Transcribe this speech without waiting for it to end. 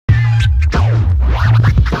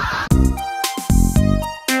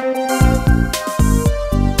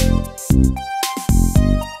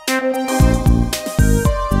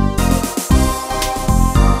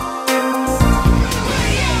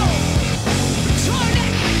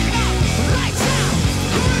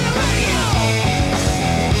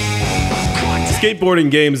Skateboarding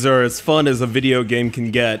games are as fun as a video game can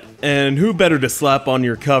get, and who better to slap on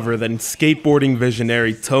your cover than skateboarding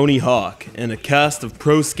visionary Tony Hawk and a cast of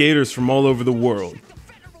pro skaters from all over the world.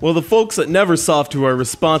 Well, the folks at Neversoft who are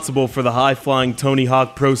responsible for the high-flying Tony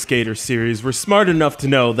Hawk Pro Skater series were smart enough to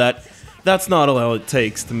know that that's not all it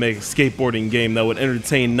takes to make a skateboarding game that would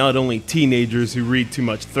entertain not only teenagers who read too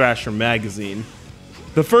much Thrasher magazine.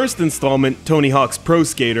 The first installment, Tony Hawk's Pro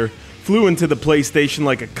Skater, flew into the PlayStation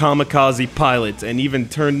like a kamikaze pilot and even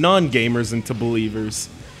turned non-gamers into believers.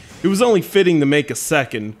 It was only fitting to make a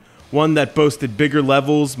second, one that boasted bigger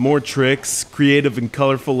levels, more tricks, creative and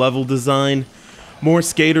colorful level design, more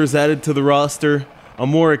skaters added to the roster, a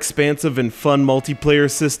more expansive and fun multiplayer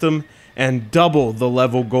system, and double the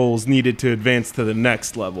level goals needed to advance to the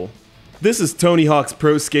next level. This is Tony Hawk's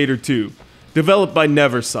Pro Skater 2, developed by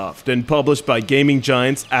Neversoft and published by gaming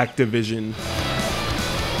giants Activision.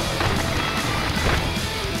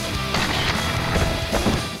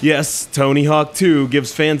 Yes, Tony Hawk 2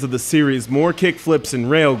 gives fans of the series more kickflips and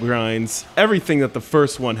rail grinds, everything that the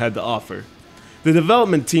first one had to offer. The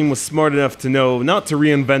development team was smart enough to know not to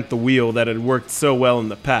reinvent the wheel that had worked so well in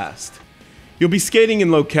the past. You'll be skating in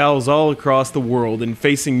locales all across the world and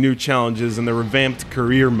facing new challenges in the revamped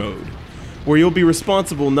career mode, where you'll be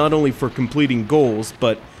responsible not only for completing goals,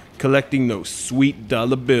 but collecting those sweet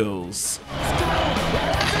dollar bills.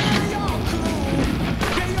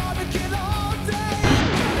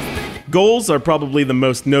 Goals are probably the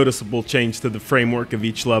most noticeable change to the framework of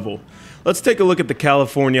each level. Let's take a look at the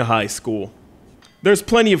California High School. There's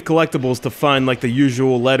plenty of collectibles to find, like the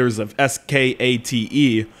usual letters of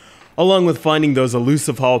SKATE, along with finding those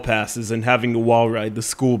elusive hall passes and having to wall ride the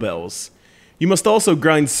school bells. You must also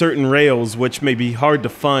grind certain rails, which may be hard to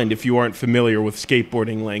find if you aren't familiar with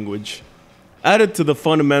skateboarding language. Added to the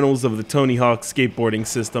fundamentals of the Tony Hawk skateboarding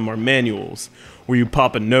system are manuals, where you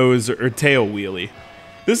pop a nose or tail wheelie.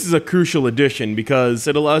 This is a crucial addition because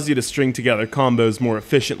it allows you to string together combos more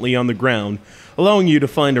efficiently on the ground, allowing you to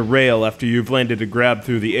find a rail after you've landed a grab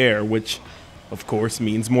through the air, which, of course,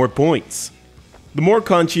 means more points. The more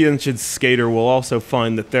conscientious skater will also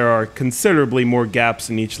find that there are considerably more gaps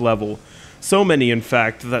in each level, so many in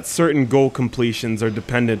fact that certain goal completions are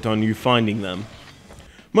dependent on you finding them.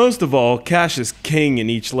 Most of all, cash is king in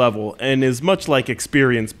each level, and is much like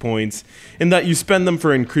experience points, in that you spend them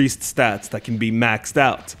for increased stats that can be maxed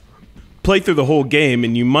out. Play through the whole game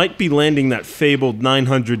and you might be landing that fabled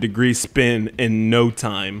 900-degree spin in no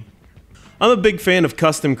time. I'm a big fan of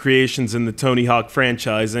custom creations in the Tony Hawk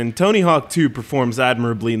franchise, and Tony Hawk 2 performs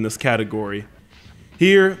admirably in this category.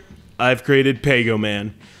 Here, I've created Pago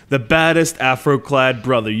Man, the baddest afro-clad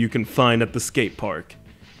brother you can find at the skate park.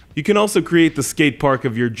 You can also create the skate park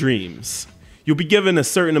of your dreams. You'll be given a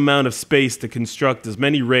certain amount of space to construct as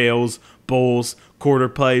many rails, bowls, quarter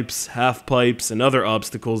pipes, half pipes, and other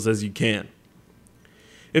obstacles as you can.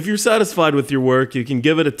 If you're satisfied with your work, you can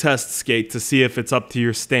give it a test skate to see if it's up to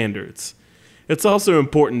your standards. It's also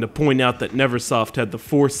important to point out that Neversoft had the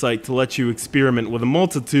foresight to let you experiment with a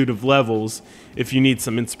multitude of levels if you need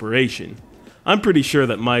some inspiration. I'm pretty sure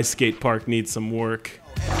that my skate park needs some work.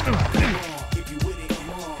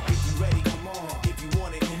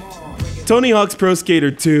 Tony Hawk's Pro Skater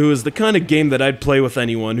 2 is the kind of game that I'd play with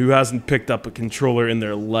anyone who hasn't picked up a controller in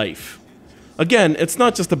their life. Again, it's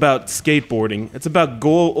not just about skateboarding, it's about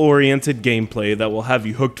goal-oriented gameplay that will have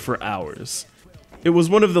you hooked for hours. It was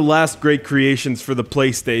one of the last great creations for the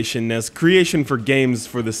PlayStation, as creation for games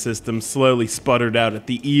for the system slowly sputtered out at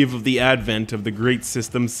the eve of the advent of the great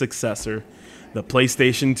system's successor, the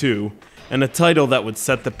PlayStation 2, and a title that would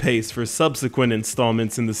set the pace for subsequent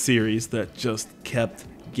installments in the series that just kept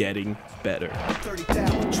getting better.